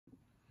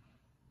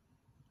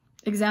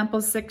Example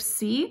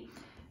 6C,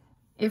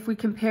 if we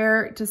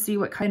compare to see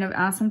what kind of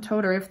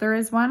asymptote, or if there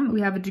is one,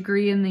 we have a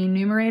degree in the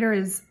numerator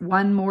is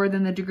 1 more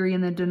than the degree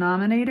in the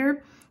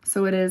denominator.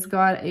 So it has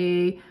got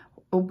a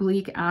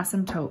oblique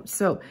asymptote.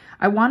 So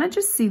I want to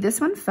just see this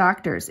one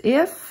factors.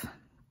 If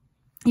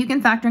you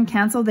can factor and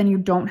cancel, then you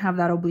don't have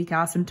that oblique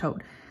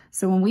asymptote.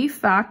 So when we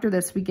factor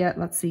this, we get,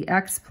 let's see,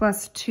 x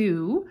plus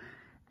 2,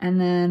 and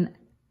then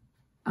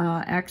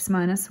x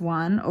minus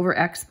 1 over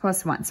x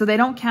plus 1. So they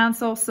don't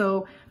cancel,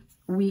 so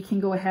we can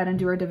go ahead and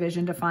do our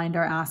division to find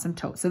our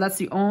asymptote. So that's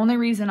the only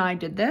reason I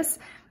did this,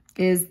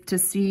 is to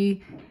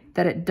see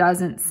that it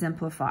doesn't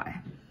simplify.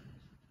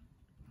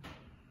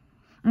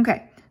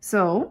 Okay,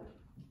 so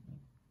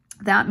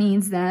that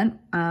means then,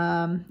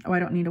 oh, I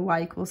don't need a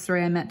y equals,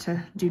 sorry, I meant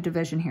to do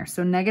division here.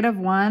 So negative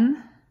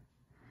 1,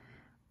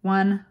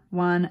 1,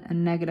 1,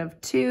 and negative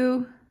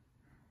 2.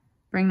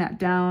 Bring that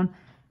down,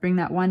 bring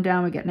that 1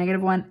 down, we get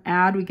negative 1.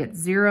 Add, we get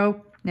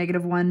 0.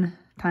 Negative 1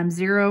 times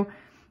 0,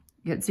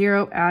 you get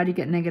 0. Add, you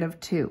get negative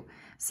 2.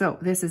 So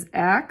this is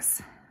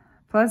x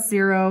plus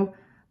 0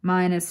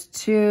 minus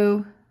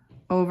 2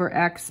 over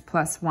x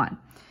plus 1.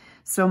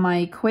 So my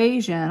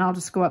equation, I'll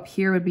just go up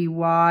here, would be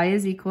y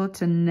is equal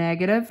to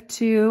negative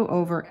 2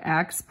 over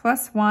x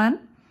plus 1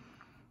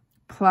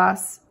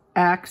 plus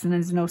x, and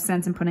there's no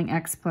sense in putting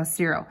x plus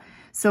 0.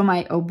 So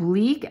my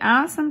oblique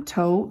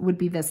asymptote would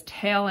be this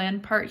tail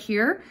end part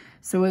here.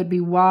 So it would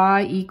be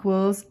y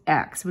equals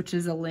x, which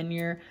is a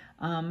linear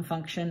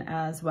function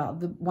as well.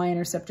 The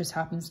y-intercept just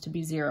happens to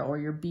be 0, or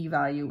your b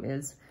value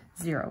is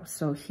 0.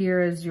 So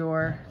here is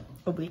your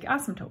oblique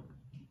asymptote.